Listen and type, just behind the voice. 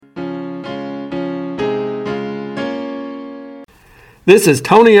This is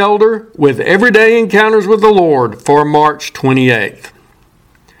Tony Elder with Everyday Encounters with the Lord for March 28th.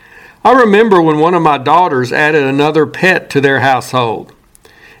 I remember when one of my daughters added another pet to their household.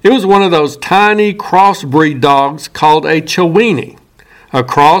 It was one of those tiny crossbreed dogs called a Chiweenie, a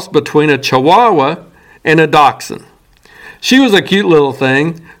cross between a Chihuahua and a Dachshund. She was a cute little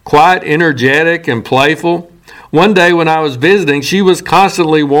thing, quite energetic and playful. One day when I was visiting, she was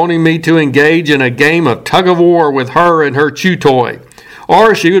constantly wanting me to engage in a game of tug-of-war with her and her chew toy.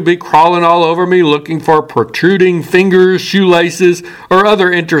 Or she would be crawling all over me looking for protruding fingers, shoelaces, or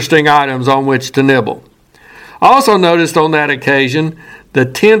other interesting items on which to nibble. I also noticed on that occasion the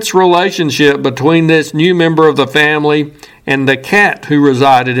tense relationship between this new member of the family and the cat who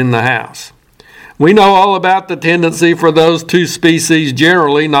resided in the house. We know all about the tendency for those two species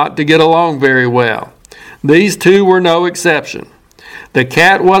generally not to get along very well. These two were no exception. The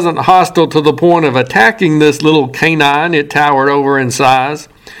cat wasn't hostile to the point of attacking this little canine it towered over in size,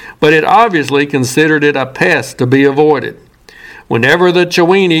 but it obviously considered it a pest to be avoided. Whenever the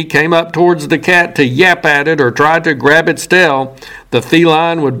Chiweenie came up towards the cat to yap at it or try to grab its tail, the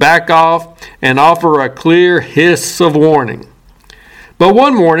feline would back off and offer a clear hiss of warning. But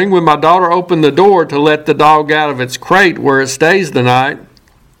one morning when my daughter opened the door to let the dog out of its crate where it stays the night,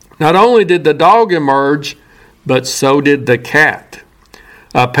 not only did the dog emerge, but so did the cat.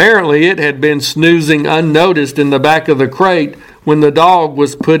 Apparently, it had been snoozing unnoticed in the back of the crate when the dog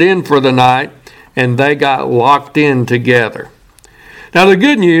was put in for the night, and they got locked in together. Now, the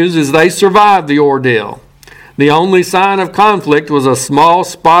good news is they survived the ordeal. The only sign of conflict was a small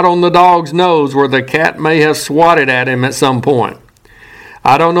spot on the dog's nose where the cat may have swatted at him at some point.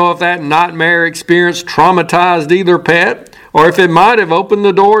 I don't know if that nightmare experience traumatized either pet, or if it might have opened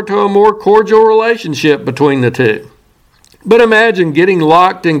the door to a more cordial relationship between the two. But imagine getting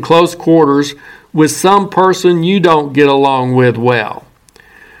locked in close quarters with some person you don't get along with well.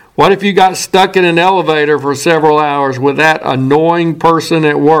 What if you got stuck in an elevator for several hours with that annoying person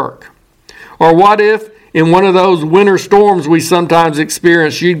at work? Or what if, in one of those winter storms we sometimes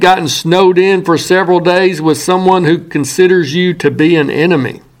experience, you'd gotten snowed in for several days with someone who considers you to be an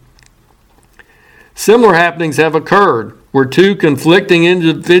enemy? Similar happenings have occurred where two conflicting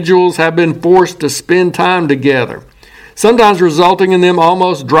individuals have been forced to spend time together, sometimes resulting in them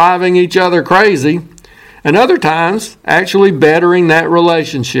almost driving each other crazy, and other times actually bettering that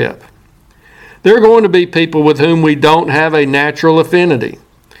relationship. There are going to be people with whom we don't have a natural affinity.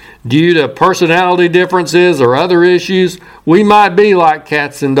 Due to personality differences or other issues, we might be like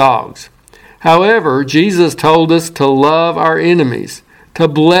cats and dogs. However, Jesus told us to love our enemies, to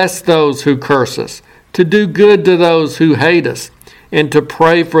bless those who curse us, to do good to those who hate us, and to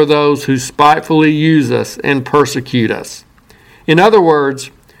pray for those who spitefully use us and persecute us. In other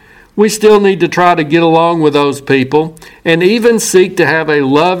words, we still need to try to get along with those people and even seek to have a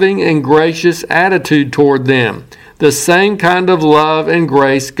loving and gracious attitude toward them, the same kind of love and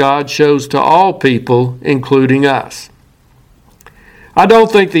grace God shows to all people, including us. I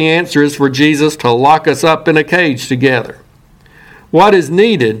don't think the answer is for Jesus to lock us up in a cage together. What is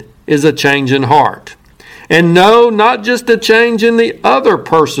needed is a change in heart. And no, not just a change in the other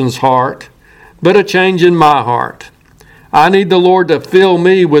person's heart, but a change in my heart. I need the Lord to fill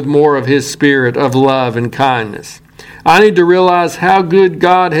me with more of His spirit of love and kindness. I need to realize how good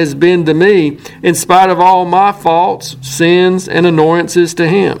God has been to me in spite of all my faults, sins, and annoyances to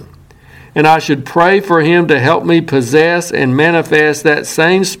Him. And I should pray for Him to help me possess and manifest that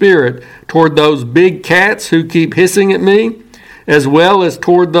same spirit toward those big cats who keep hissing at me, as well as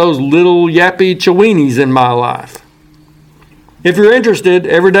toward those little yappy Chiweenies in my life. If you're interested,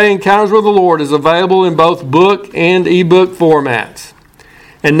 Everyday Encounters with the Lord is available in both book and ebook formats.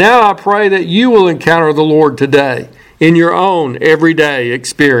 And now I pray that you will encounter the Lord today in your own everyday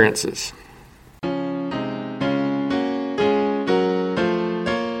experiences.